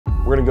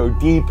We're gonna go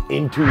deep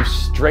into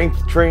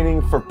strength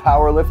training for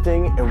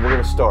powerlifting, and we're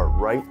gonna start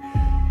right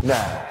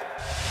now.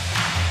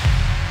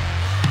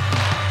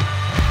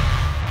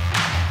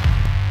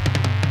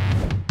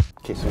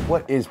 Okay, so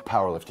what is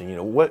powerlifting? You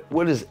know,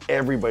 what does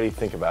everybody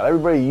think about?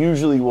 Everybody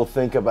usually will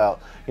think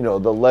about, you know,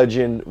 the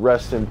legend,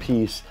 rest in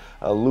peace,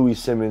 Louis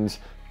Simmons,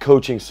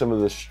 coaching some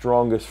of the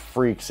strongest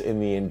freaks in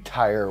the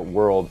entire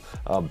world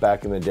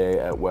back in the day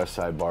at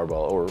Westside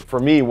Barbell. Or for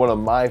me, one of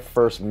my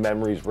first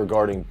memories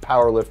regarding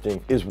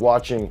powerlifting is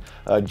watching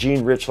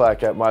Gene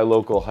Richlack at my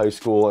local high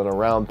school and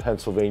around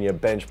Pennsylvania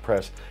bench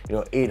press, you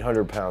know,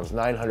 800 pounds,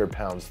 900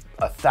 pounds,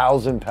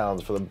 1,000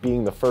 pounds for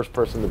being the first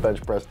person to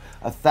bench press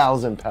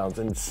 1,000 pounds,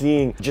 and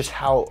seeing just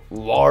how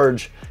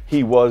large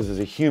he was as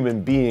a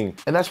human being.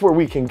 And that's where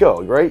we can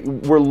go, right?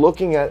 We're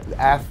looking at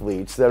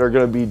athletes that are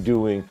gonna be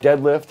doing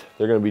deadlift,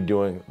 they're gonna be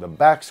doing the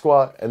back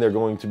squat, and they're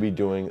going to be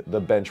doing the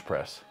bench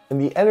press. And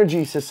the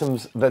energy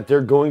systems that they're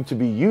going to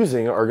be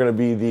using are going to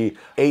be the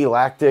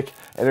alactic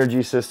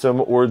energy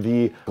system or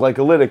the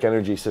glycolytic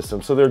energy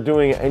system. So they're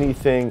doing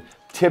anything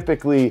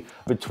typically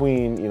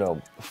between, you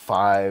know,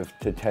 5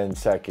 to 10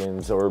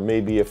 seconds, or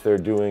maybe if they're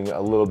doing a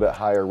little bit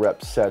higher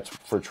rep sets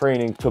for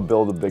training to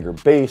build a bigger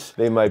base,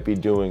 they might be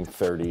doing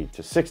 30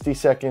 to 60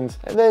 seconds.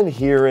 And then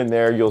here and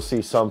there, you'll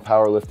see some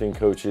powerlifting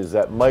coaches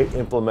that might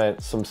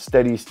implement some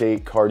steady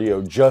state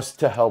cardio just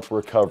to help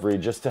recovery,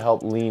 just to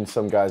help lean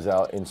some guys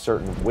out in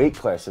certain weight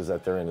classes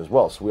that they're in as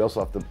well. So we also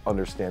have to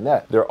understand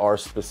that there are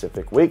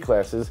specific weight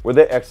classes where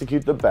they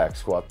execute the back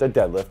squat, the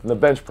deadlift, and the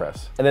bench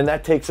press. And then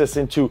that takes us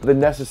into the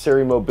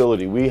necessary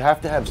mobility. We have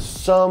to have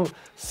some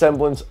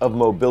semblance of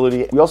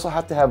mobility. We also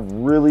have to have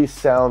really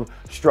sound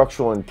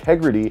structural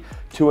integrity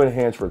to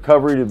enhance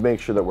recovery, to make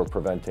sure that we're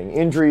preventing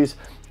injuries,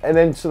 and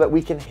then so that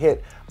we can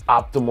hit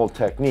optimal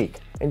technique.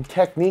 And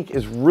technique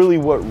is really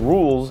what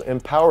rules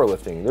in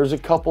powerlifting. There's a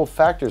couple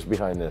factors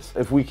behind this.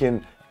 If we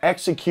can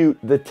execute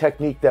the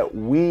technique that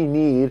we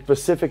need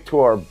specific to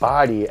our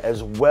body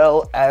as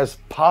well as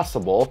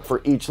possible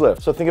for each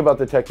lift. So think about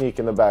the technique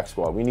in the back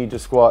squat. We need to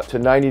squat to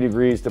 90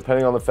 degrees,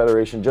 depending on the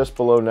federation, just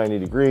below 90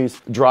 degrees,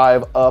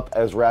 drive up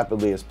as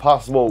rapidly as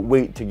possible,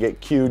 wait to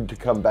get cued to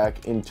come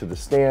back into the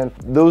stand.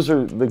 Those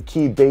are the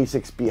key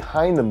basics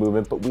behind the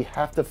movement, but we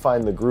have to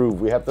find the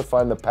groove. We have to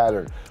find the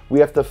pattern.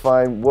 We have to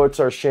find what's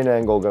our shin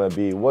angle gonna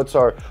be, what's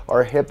our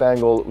hip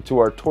angle to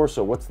our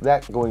torso, what's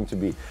that going to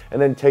be,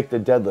 and then take the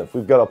deadlift.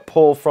 We've got to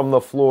pull from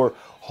the floor,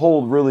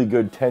 hold really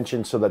good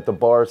tension so that the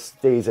bar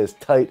stays as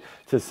tight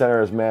to center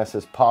of mass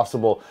as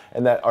possible,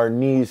 and that our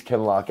knees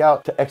can lock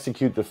out to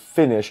execute the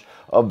finish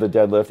of the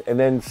deadlift. And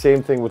then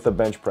same thing with the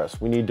bench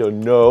press. We need to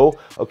know,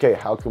 okay,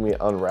 how can we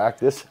unrack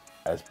this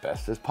as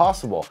best as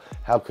possible?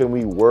 How can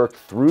we work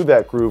through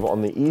that groove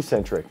on the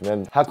eccentric? And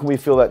then how can we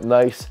feel that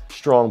nice,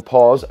 strong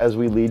pause as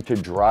we lead to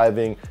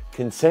driving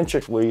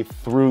concentrically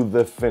through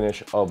the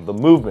finish of the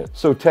movement?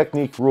 So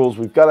technique rules,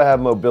 we've got to have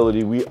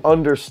mobility. We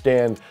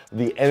understand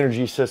the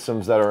energy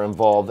systems that are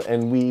involved,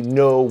 and we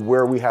know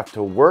where we have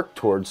to work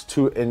towards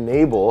to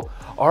enable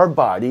our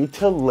body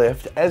to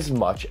lift as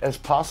much as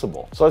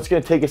possible. So that's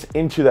going to take us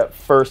into that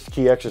first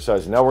key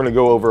exercise. Now we're going to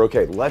go over,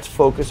 okay, let's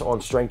focus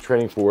on strength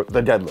training for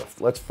the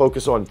deadlift. Let's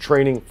focus on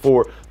training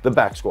for the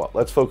back squat.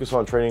 Let's focus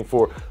on training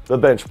for the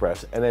bench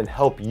press, and then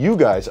help you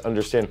guys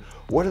understand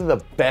what are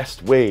the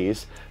best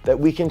ways that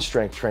we can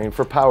strength train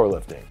for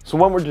powerlifting. So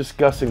when we're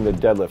discussing the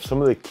deadlift,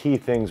 some of the key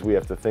things we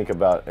have to think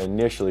about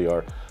initially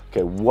are,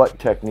 okay, what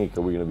technique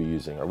are we going to be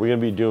using? Are we going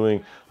to be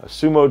doing a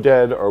sumo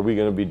dead, or are we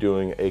going to be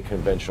doing a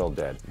conventional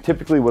dead?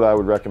 Typically what I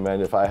would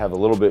recommend, if I have a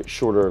little bit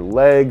shorter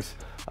legs,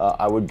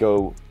 I would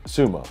go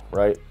sumo,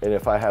 right? And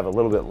if I have a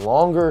little bit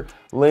longer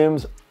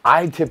limbs,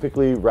 I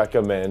typically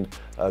recommend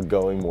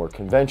going more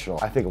conventional.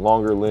 I think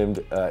longer limbed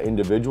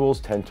individuals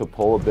tend to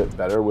pull a bit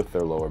better with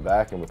their lower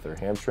back and with their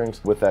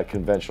hamstrings with that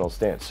conventional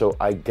stance. So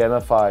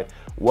identify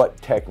what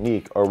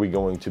technique are we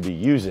going to be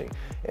using.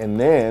 And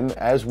then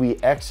as we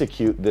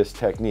execute this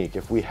technique,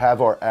 if we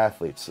have our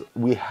athletes,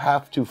 we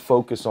have to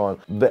focus on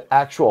the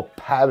actual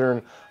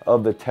pattern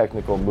of the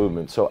technical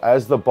movement. So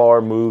as the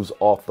bar moves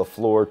off the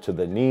floor to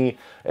the knee,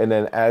 and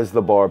then as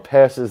the bar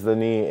passes the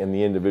knee and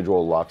the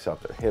individual locks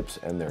out their hips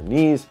and their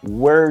knees,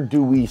 where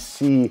do we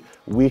see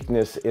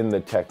weakness in the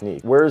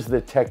technique? Where's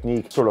the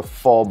technique sort of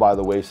fall by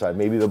the wayside?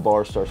 Maybe the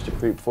bar starts to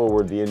creep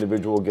forward, the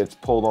individual gets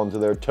pulled onto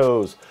their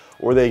toes,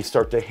 or they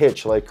start to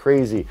hitch like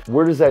crazy.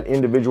 Where does that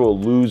individual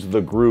lose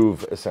the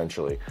groove,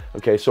 essentially?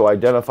 Okay, so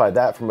identify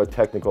that from a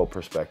technical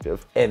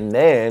perspective. And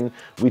then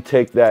we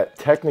take that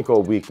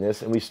technical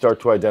weakness and we start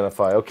to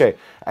identify, okay,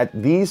 at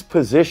these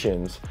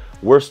positions,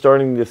 we're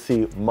starting to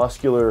see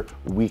muscular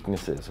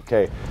weaknesses,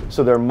 okay?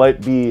 So there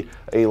might be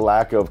a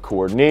lack of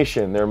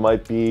coordination. There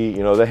might be,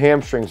 you know, the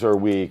hamstrings are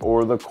weak,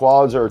 or the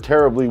quads are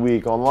terribly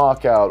weak on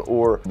lockout,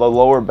 or the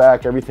lower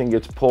back, everything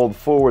gets pulled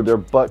forward, their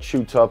butt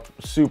shoots up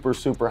super,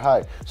 super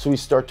high. So we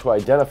start to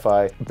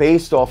identify,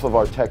 based off of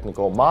our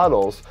technical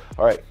models,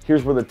 all right,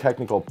 here's where the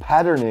technical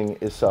patterning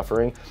is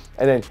suffering,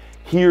 and then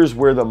here's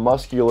where the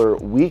muscular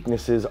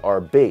weaknesses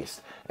are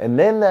based. And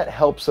then that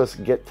helps us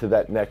get to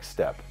that next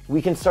step.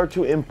 We can start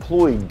to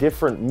employ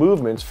different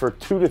movements for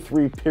 2 to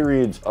 3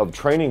 periods of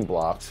training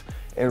blocks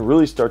and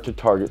really start to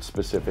target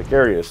specific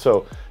areas.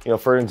 So,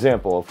 for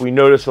example, if we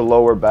notice a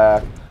lower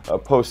back, a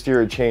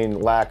posterior chain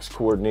lacks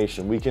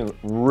coordination, we can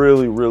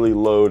really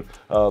load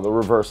the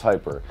reverse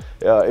hyper.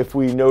 If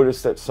we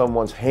notice that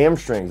someone's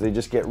hamstrings, they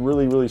just get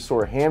really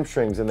sore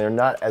hamstrings and they're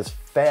not as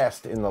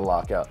fast in the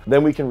lockout,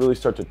 then we can really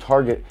start to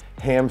target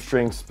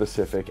hamstring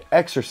specific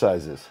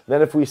exercises.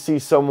 Then if we see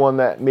someone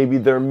that maybe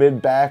their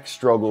mid-back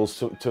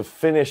struggles to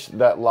finish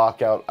that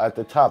lockout at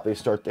the top, they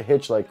start to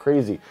hitch like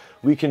crazy,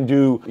 we can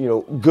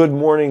do good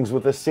mornings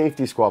with a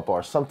safety squat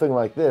bar, something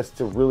like this,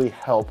 to really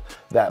help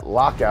that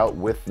lockout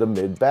with the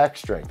mid-back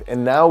strength.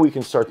 And now we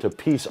can start to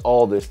piece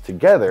all this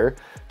together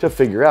to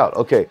figure out,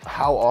 okay,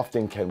 how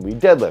often can we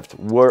deadlift?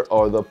 What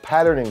are the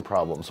patterning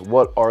problems?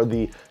 What are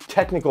the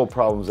technical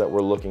problems that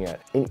we're looking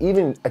at? And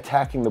even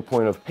attacking the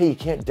point of, hey, you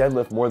can't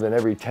deadlift more than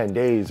every 10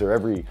 days or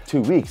every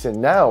 2 weeks. And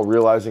now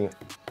realizing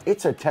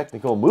it's a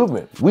technical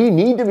movement. We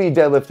need to be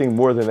deadlifting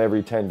more than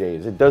every 10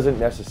 days. It doesn't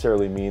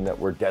necessarily mean that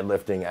we're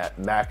deadlifting at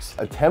max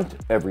attempt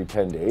every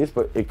 10 days,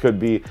 but it could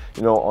be,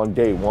 on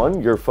day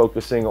 1, you're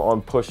focusing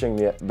on pushing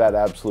that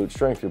absolute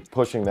strength, you're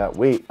pushing that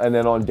weight. And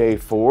then on day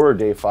 4 or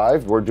day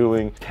 5, we're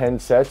doing 10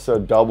 sets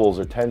of doubles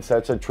or 10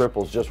 sets of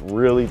triples, just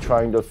really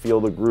trying to feel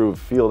the groove,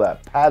 feel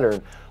that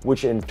pattern,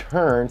 which in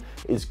turn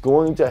is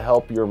going to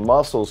help your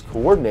muscles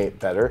coordinate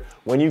better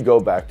when you go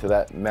back to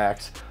that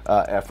max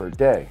effort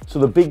day. So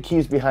the big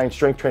keys behind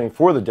strength training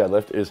for the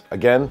deadlift is,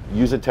 again,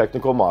 use a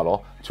technical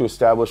model to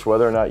establish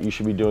whether or not you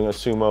should be doing a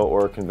sumo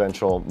or a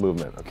conventional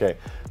movement, okay?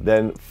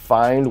 Then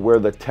find where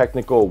the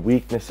technical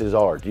weaknesses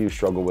are. Do you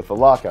struggle with the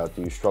lockout?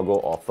 Do you struggle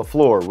off the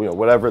floor?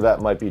 Whatever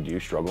that might be. Do you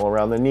struggle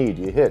around the knee?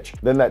 Do you hitch?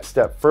 Then that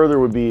step further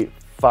would be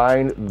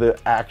find the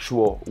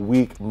actual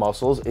weak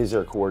muscles. Is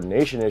there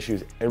coordination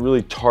issues? And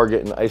really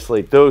target and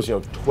isolate those,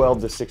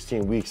 12 to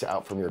 16 weeks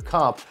out from your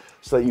comp,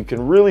 so that you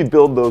can really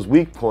build those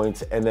weak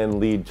points and then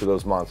lead to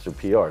those monster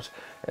PRs.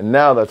 And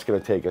now that's going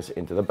to take us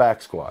into the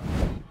back squat.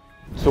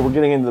 So we're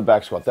getting into the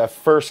back squat. That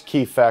first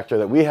key factor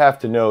that we have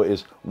to know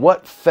is,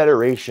 what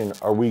federation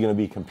are we going to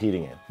be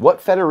competing in?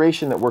 What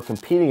federation that we're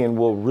competing in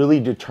will really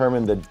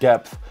determine the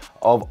depth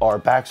of our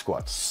back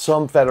squats.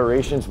 Some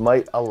federations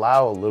might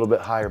allow a little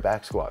bit higher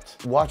back squats.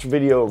 Watch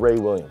video of Ray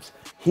Williams.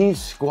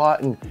 He's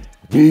squatting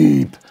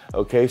deep.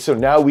 Okay, so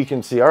now we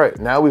can see, all right,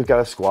 now we've got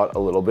to squat a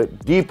little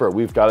bit deeper.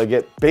 We've got to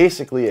get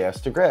basically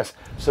ass to grass.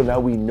 So now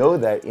we know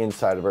that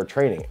inside of our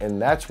training,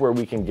 and that's where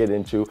we can get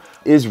into,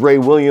 is Ray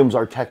Williams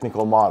our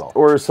technical model?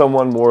 Or is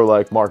someone more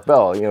like Mark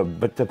Bell?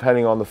 But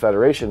depending on the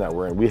federation that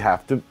we're in, we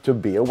have to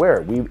be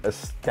aware. We've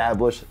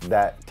established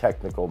that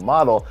technical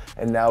model,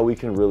 and now we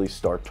can really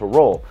start to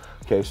roll.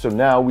 Okay, so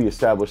now we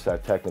establish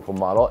that technical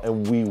model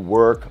and we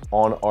work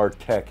on our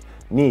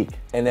technique.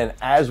 And then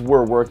as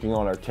we're working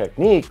on our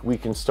technique, we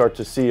can start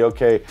to see,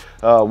 okay,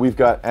 we've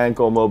got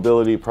ankle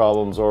mobility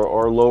problems, or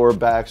our lower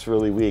back's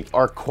really weak.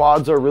 Our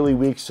quads are really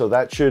weak, so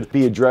that should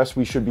be addressed.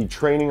 We should be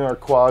training our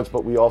quads,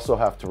 but we also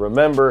have to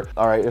remember,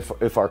 all right,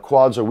 if our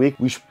quads are weak,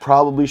 we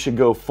probably should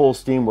go full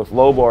steam with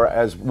low bar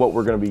as what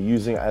we're gonna be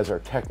using as our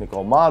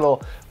technical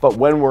model. But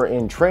when we're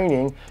in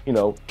training,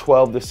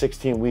 12 to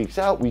 16 weeks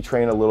out, we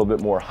train a little bit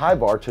more high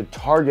bar to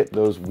target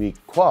those weak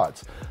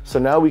quads. So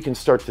now we can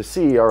start to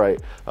see, all right,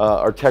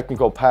 our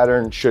technical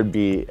pattern should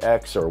be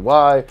X or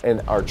Y,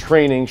 and our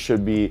training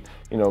should be,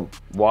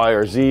 Y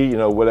or Z,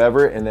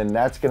 whatever. And then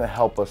that's going to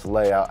help us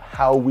lay out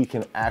how we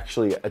can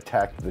actually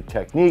attack the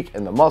technique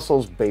and the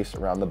muscles based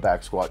around the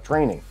back squat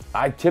training.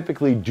 I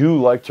typically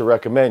do like to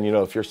recommend,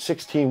 if you're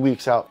 16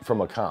 weeks out from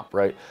a comp,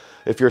 right?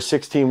 If you're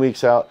 16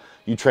 weeks out,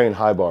 you train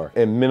high bar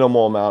and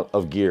minimal amount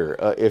of gear.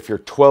 If you're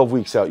 12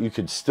 weeks out, you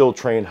could still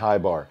train high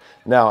bar.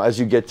 Now, as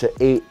you get to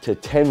 8 to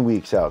 10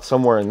 weeks out,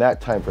 somewhere in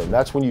that time frame,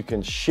 that's when you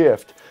can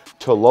shift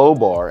to low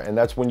bar, and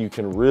that's when you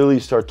can really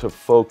start to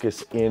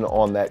focus in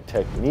on that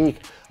technique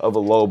of a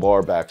low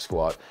bar back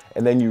squat.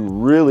 And then you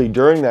really,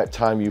 during that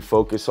time, you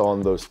focus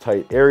on those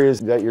tight areas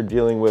that you're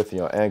dealing with,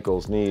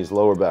 ankles, knees,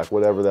 lower back,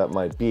 whatever that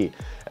might be.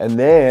 And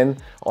then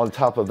on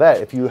top of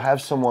that, if you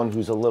have someone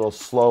who's a little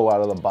slow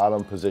out of the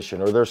bottom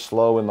position, or they're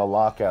slow in the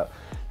lockout,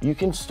 you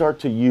can start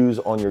to use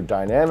on your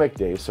dynamic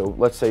days. So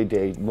let's say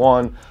day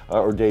 1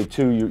 or day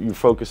 2, you're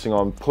focusing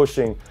on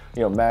pushing,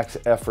 max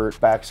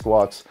effort back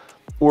squats,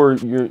 or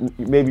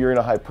maybe you're in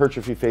a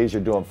hypertrophy phase,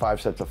 you're doing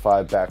 5 sets of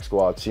 5 back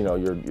squats,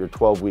 you're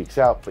 12 weeks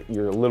out, but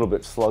you're a little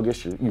bit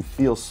sluggish, you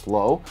feel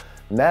slow.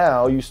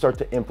 Now you start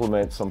to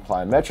implement some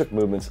plyometric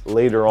movements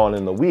later on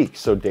in the week.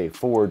 So day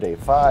 4, day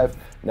 5,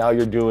 now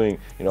you're doing,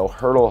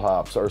 hurdle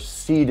hops or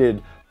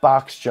seated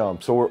box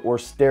jumps or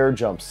stair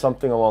jumps,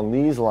 something along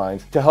these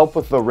lines, to help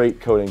with the rate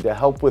coding, to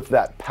help with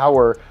that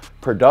power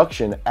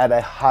production at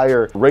a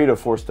higher rate of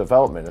force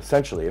development.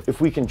 Essentially, if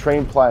we can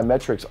train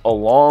plyometrics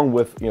along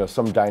with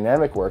some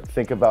dynamic work,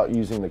 think about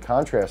using the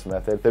contrast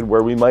method, then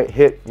where we might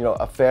hit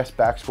a fast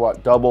back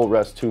squat double,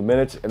 rest 2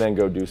 minutes, and then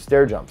go do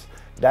stair jumps.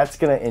 That's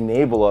going to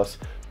enable us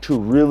to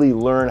really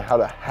learn how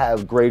to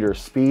have greater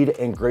speed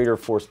and greater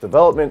force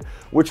development,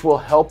 which will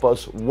help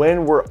us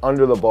when we're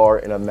under the bar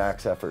in a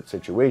max effort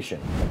situation.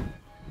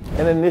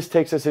 And then this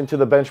takes us into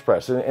the bench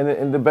press.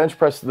 And the bench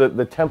press, the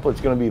template's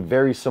going to be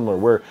very similar,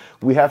 where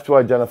we have to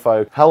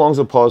identify how long's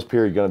the pause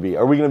period going to be.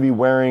 Are we going to be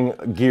wearing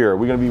gear? Are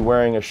we going to be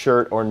wearing a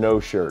shirt or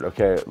no shirt?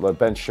 Okay, a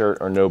bench shirt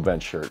or no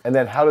bench shirt. And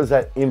then how does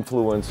that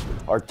influence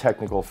our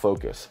technical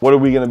focus? What are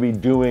we going to be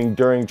doing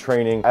during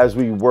training as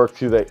we work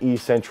through the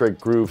eccentric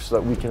groove so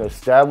that we can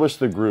establish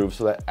the groove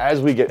so that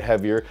as we get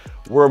heavier,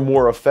 we're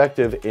more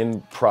effective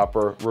in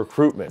proper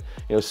recruitment.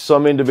 You know,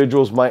 some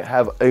individuals might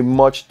have a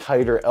much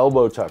tighter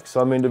elbow tuck.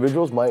 Some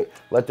individuals might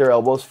let their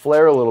elbows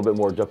flare a little bit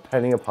more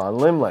depending upon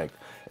limb length.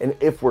 And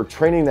if we're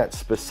training that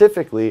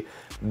specifically,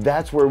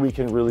 that's where we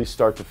can really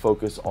start to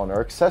focus on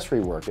our accessory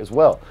work as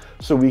well.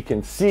 So we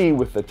can see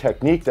with the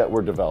technique that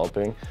we're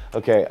developing,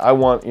 okay, I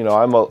want, you know,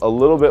 I'm a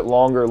little bit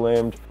longer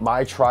limbed.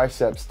 My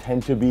triceps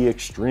tend to be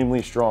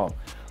extremely strong.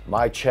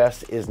 My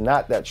chest is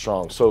not that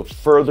strong. So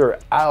further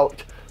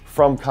out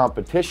from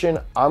competition,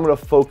 I'm gonna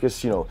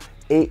focus, you know,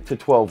 8 to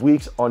 12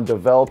 weeks on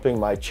developing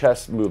my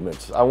chest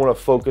movements. I want to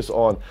focus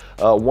on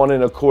 1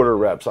 1/4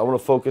 reps. I want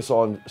to focus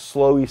on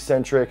slow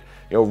eccentric,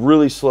 you know,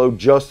 really slow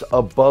just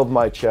above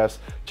my chest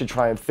to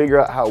try and figure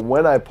out how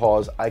when I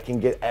pause, I can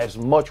get as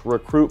much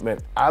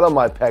recruitment out of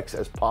my pecs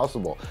as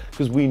possible.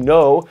 Because we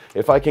know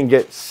if I can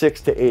get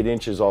 6 to 8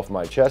 inches off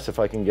my chest, if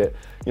I can get,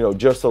 you know,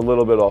 just a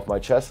little bit off my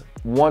chest,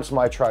 once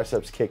my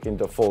triceps kick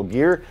into full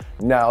gear,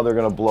 now they're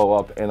going to blow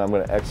up and I'm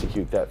going to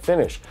execute that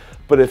finish.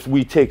 But if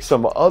we take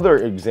some other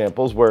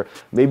examples where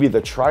maybe the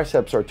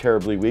triceps are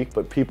terribly weak,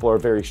 but people are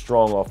very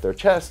strong off their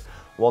chest,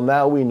 well,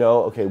 now we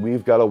know, okay,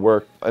 we've got to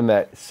work in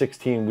that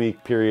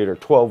 16-week period or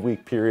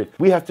 12-week period.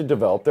 We have to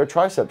develop their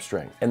tricep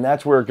strength. And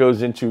that's where it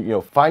goes into, you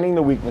know, finding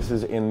the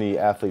weaknesses in the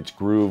athlete's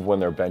groove when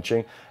they're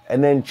benching,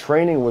 and then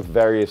training with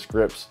various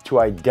grips to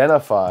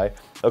identify,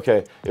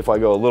 okay, if I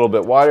go a little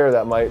bit wider,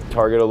 that might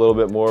target a little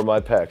bit more of my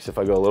pecs. If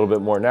I go a little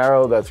bit more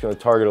narrow, that's going to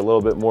target a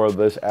little bit more of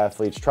this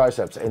athlete's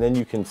triceps. And then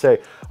you can say,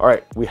 all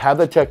right, we have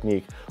the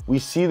technique. We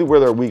see where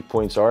their weak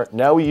points are.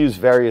 Now we use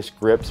various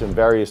grips and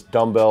various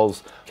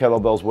dumbbells,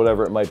 kettlebells,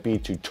 whatever it might be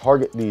to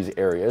target these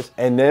areas.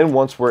 And then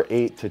once we're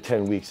 8 to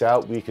 10 weeks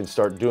out, we can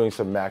start doing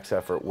some max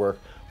effort work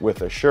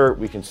with a shirt.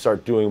 We can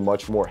start doing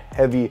much more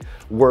heavy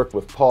work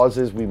with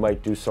pauses. We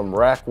might do some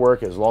rack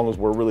work as long as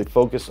we're really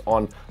focused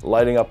on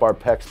lighting up our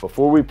pecs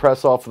before we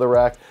press off the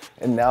rack.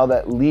 And now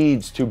that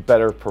leads to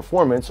better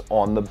performance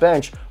on the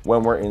bench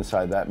when we're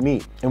inside that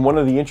meet. And one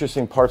of the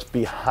interesting parts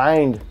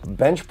behind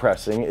bench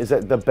pressing is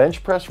that the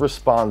bench press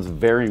responds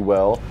very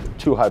well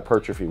to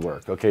hypertrophy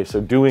work. Okay, so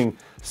doing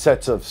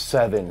sets of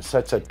 7,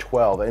 sets of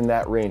 12 in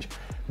that range,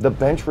 the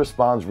bench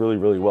responds really,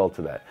 really well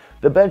to that.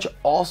 The bench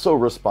also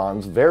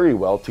responds very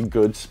well to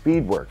good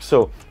speed work.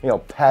 So, you know,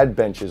 pad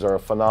benches are a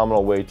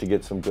phenomenal way to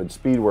get some good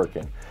speed work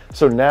in.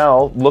 So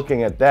now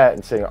looking at that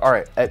and saying, all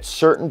right, at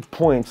certain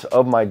points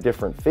of my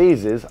different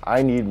phases,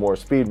 I need more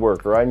speed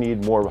work or I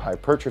need more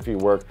hypertrophy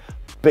work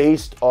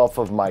based off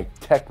of my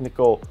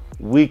technical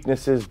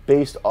weaknesses,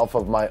 based off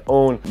of my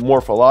own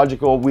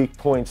morphological weak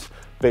points,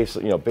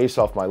 based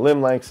off my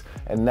limb lengths,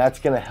 and that's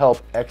going to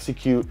help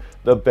execute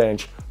the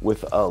bench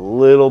with a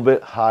little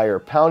bit higher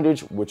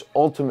poundage, which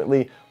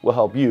ultimately will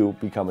help you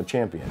become a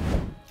champion.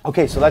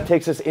 Okay, so that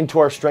takes us into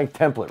our strength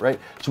template, right?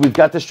 So we've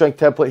got the strength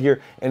template here,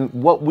 and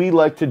what we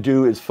like to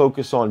do is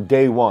focus on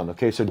day one.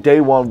 Okay, so day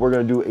one, we're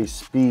going to do a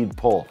speed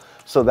pull.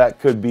 So that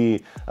could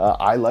be,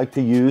 I like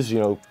to use, you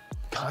know,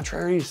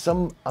 contrary to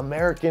some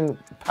American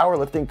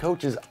powerlifting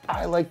coaches,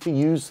 I like to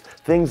use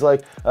things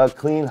like a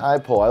clean high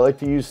pull. I like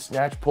to use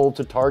snatch pull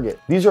to target.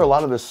 These are a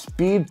lot of the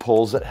speed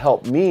pulls that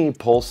help me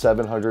pull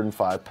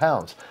 705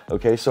 pounds.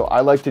 Okay, so I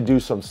like to do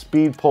some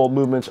speed pull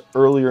movements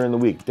earlier in the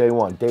week, day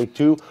one. Day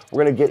two,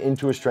 we're gonna get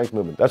into a strength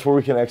movement. That's where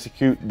we can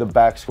execute the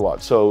back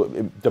squat.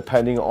 So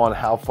depending on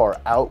how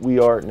far out we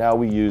are, now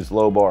we use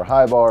low bar,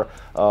 high bar,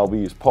 we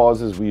use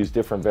pauses, we use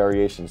different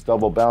variations,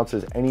 double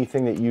bounces,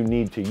 anything that you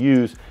need to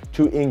use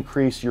to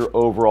increase your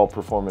overall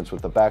performance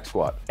with the back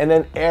squat. And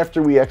then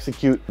after we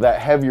execute that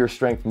heavier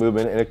strength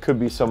movement, and it could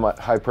be some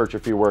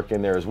hypertrophy work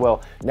in there as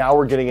well, now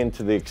we're getting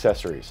into the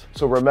accessories.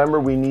 So remember,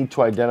 we need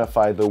to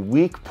identify the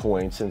weak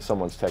points in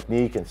someone's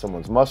technique and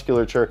someone's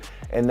musculature,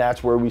 and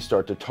that's where we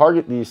start to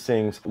target these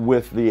things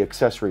with the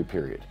accessory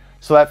period.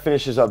 So that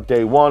finishes up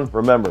day one.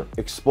 Remember,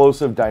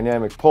 explosive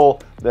dynamic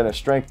pull, then a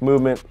strength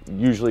movement,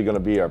 usually gonna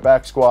be our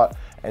back squat,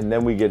 and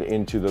then we get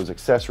into those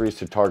accessories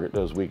to target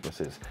those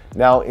weaknesses.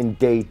 Now in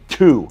day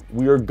two,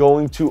 we are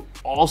going to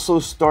also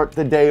start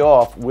the day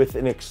off with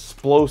an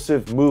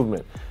explosive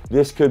movement.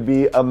 This could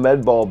be a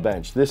med ball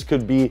bench. This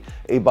could be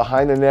a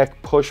behind the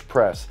neck push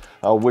press,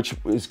 which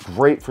is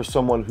great for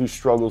someone who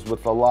struggles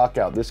with the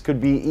lockout. This could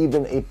be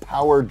even a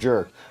power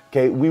jerk.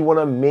 Okay, we want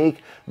to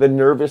make the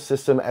nervous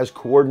system as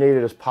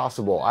coordinated as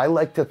possible. I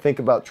like to think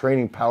about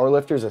training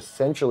powerlifters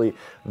essentially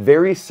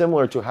very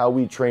similar to how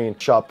we train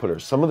shot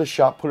putters. Some of the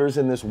shot putters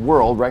in this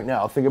world right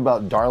now, think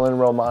about Darlin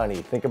Romani,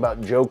 think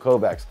about Joe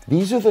Kovacs.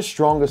 These are the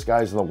strongest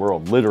guys in the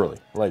world, literally.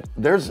 Like,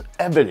 there's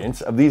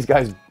evidence of these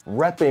guys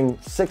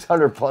repping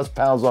 600 plus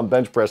pounds on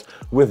bench press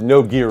with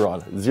no gear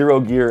on, 0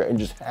 gear, and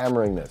just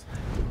hammering this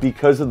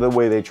because of the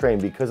way they train,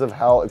 because of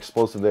how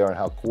explosive they are and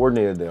how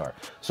coordinated they are.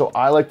 So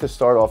I like to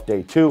start off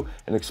day 2,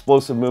 an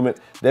explosive movement.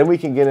 Then we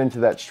can get into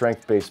that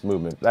strength-based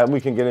movement. Then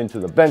we can get into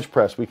the bench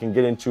press. We can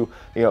get into,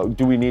 you know,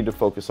 do we need to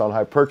focus on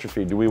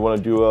hypertrophy? Do we want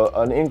to do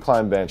an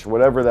incline bench, or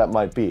whatever that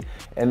might be?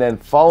 And then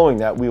following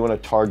that, we want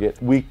to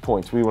target weak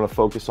points. We want to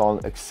focus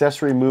on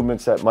accessory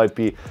movements that might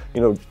be, you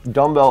know,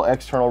 dumbbell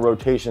external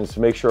rotations to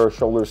make sure our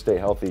shoulders stay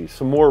healthy.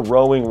 Some more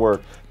rowing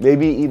work,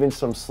 maybe even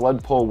some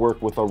sled pull work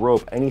with a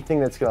rope. Anything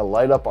that's going to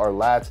light up our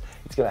lats.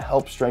 It's going to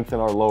help strengthen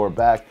our lower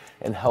back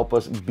and help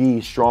us be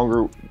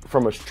stronger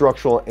from a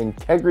structural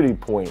integrity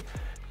point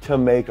to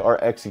make our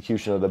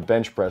execution of the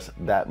bench press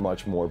that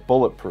much more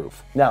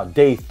bulletproof. Now,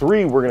 day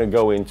 3, we're gonna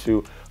go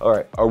into, all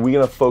right, are we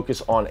gonna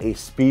focus on a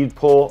speed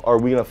pull? Or are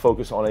we gonna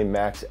focus on a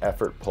max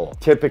effort pull?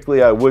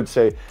 Typically, I would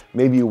say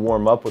maybe you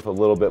warm up with a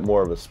little bit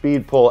more of a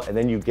speed pull, and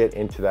then you get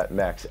into that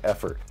max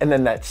effort. And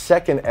then that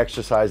second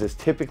exercise is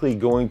typically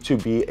going to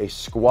be a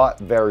squat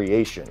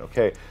variation,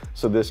 okay?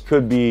 So this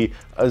could be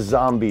a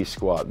zombie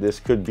squat. This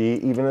could be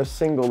even a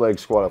single leg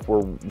squat if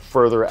we're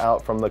further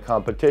out from the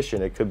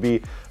competition. It could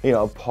be, you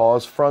know,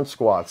 pause front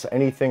squats.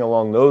 Anything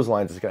along those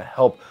lines is going to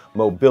help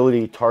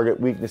mobility, target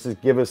weaknesses,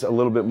 give us a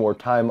little bit more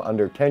time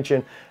under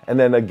tension. And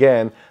then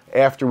again,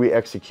 after we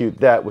execute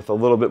that with a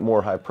little bit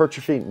more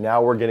hypertrophy,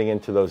 now we're getting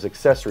into those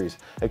accessories.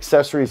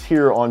 Accessories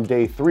here on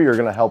day 3 are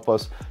going to help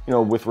us, you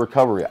know, with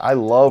recovery. I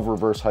love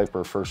reverse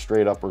hyper for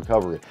straight up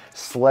recovery.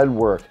 Sled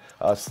work,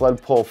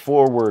 sled pull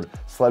forward,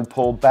 sled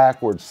pull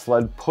backwards,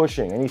 sled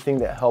pushing, anything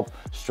that help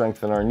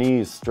strengthen our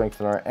knees,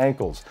 strengthen our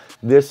ankles.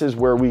 This is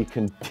where we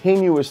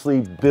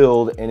continuously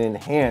build and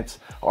enhance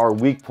our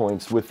weak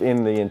points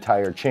within the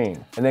entire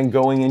chain. And then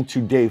going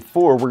into day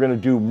 4, we're gonna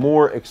do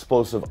more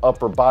explosive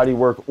upper body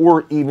work,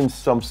 or even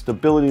some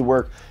stability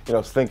work. You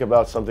know, think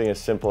about something as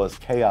simple as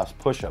chaos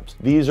push-ups.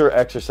 These are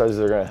exercises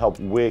that are gonna help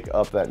wake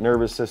up that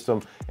nervous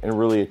system and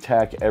really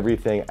attack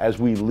everything as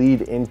we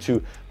lead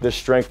into the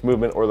strength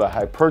movement or the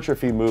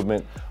hypertrophy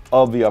movement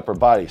of the upper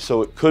body.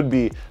 So it could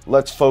be,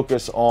 let's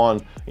focus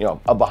on, you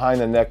know, a behind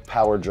the neck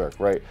power jerk,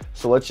 right?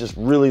 So let's just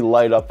really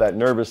light up that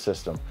nervous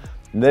system.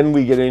 And then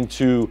we get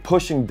into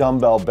pushing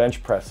dumbbell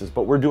bench presses,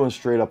 but we're doing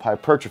straight up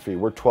hypertrophy.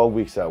 We're 12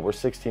 weeks out, we're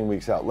 16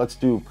 weeks out. Let's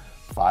do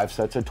 5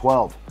 sets of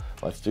 12.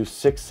 Let's do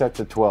 6 sets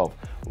of 12.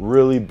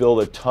 Really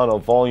build a ton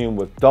of volume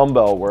with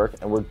dumbbell work,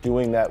 and we're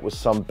doing that with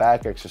some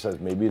back exercise.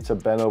 Maybe it's a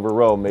bent over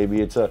row,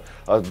 maybe it's a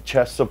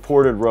chest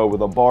supported row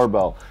with a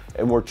barbell,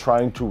 and we're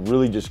trying to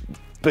really just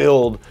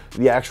build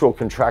the actual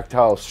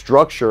contractile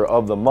structure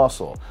of the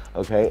muscle,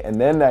 okay? And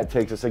then that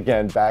takes us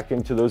again back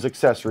into those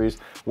accessories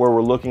where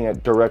we're looking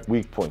at direct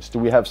weak points. Do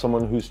we have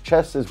someone whose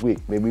chest is weak?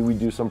 Maybe we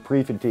do some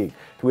pre-fatigue.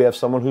 Do we have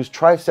someone whose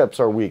triceps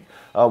are weak?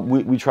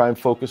 We try and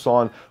focus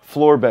on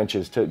floor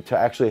benches to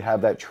actually have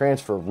that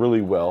transfer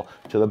really well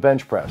to the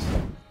bench press.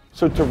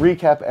 So to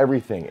recap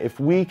everything, if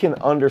we can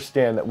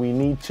understand that we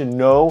need to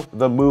know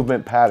the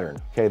movement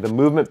pattern, okay, the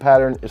movement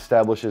pattern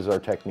establishes our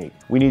technique.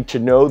 We need to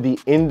know the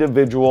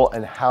individual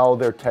and how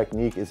their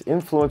technique is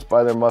influenced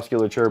by their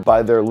musculature,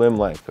 by their limb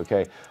length,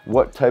 okay?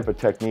 What type of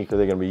technique are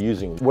they gonna be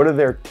using? What are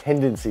their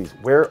tendencies?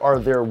 Where are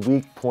their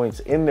weak points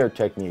in their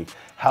technique?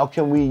 How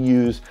can we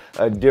use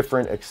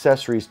different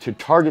accessories to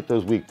target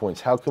those weak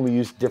points? How can we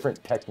use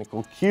different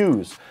technical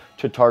cues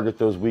to target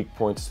those weak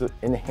points to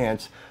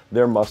enhance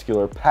their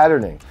muscular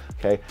patterning,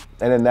 okay?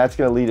 And then that's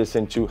gonna lead us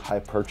into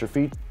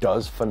hypertrophy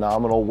does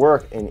phenomenal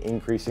work in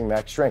increasing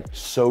max strength.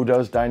 So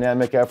does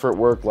dynamic effort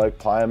work like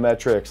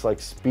plyometrics, like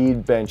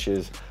speed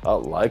benches,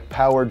 like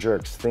power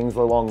jerks, things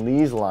along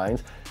these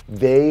lines.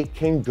 They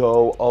can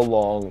go a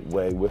long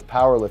way with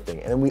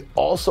powerlifting. And we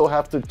also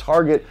have to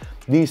target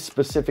these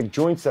specific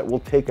joints that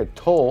will take a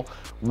toll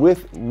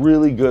with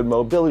really good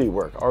mobility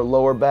work. Our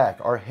lower back,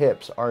 our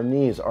hips, our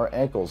knees, our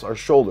ankles, our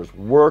shoulders.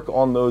 Work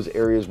on those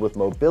areas with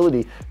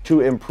mobility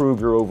to improve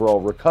your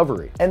overall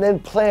recovery. And then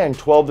plan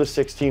 12 to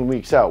 16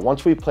 weeks out.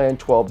 Once we plan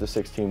 12 to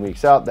 16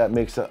 weeks out, that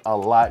makes it a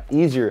lot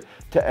easier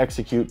to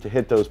execute, to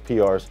hit those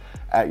PRs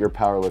at your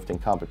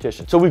powerlifting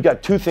competition. So we've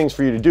got 2 things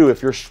for you to do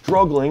if you're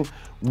struggling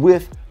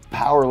with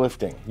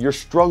powerlifting, you're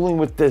struggling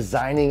with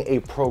designing a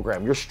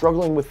program, you're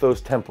struggling with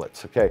those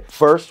templates, okay?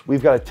 First,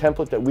 we've got a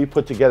template that we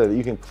put together that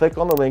you can click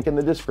on the link in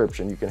the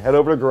description. You can head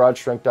over to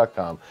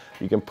garagestrength.com,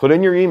 you can put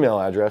in your email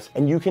address,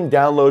 and you can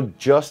download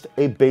just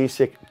a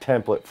basic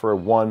template for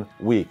 1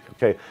 week,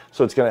 okay?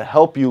 So it's gonna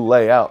help you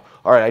lay out,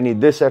 all right, I need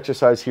this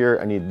exercise here,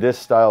 I need this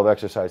style of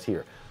exercise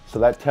here. So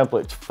that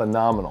template's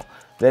phenomenal.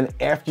 Then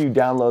after you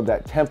download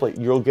that template,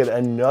 you'll get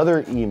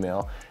another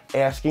email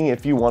asking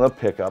if you want to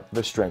pick up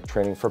the Strength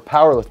Training for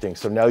Powerlifting.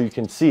 So now you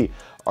can see,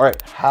 all right,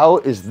 how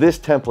is this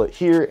template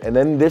here? And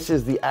then this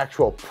is the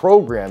actual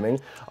programming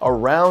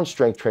around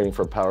Strength Training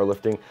for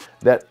Powerlifting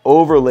that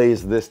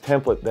overlays this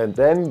template.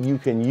 Then you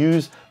can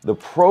use the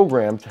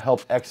program to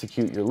help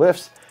execute your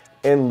lifts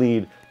and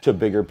lead to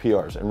bigger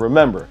PRs. And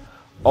remember,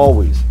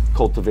 always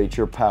cultivate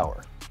your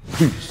power.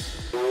 Peace.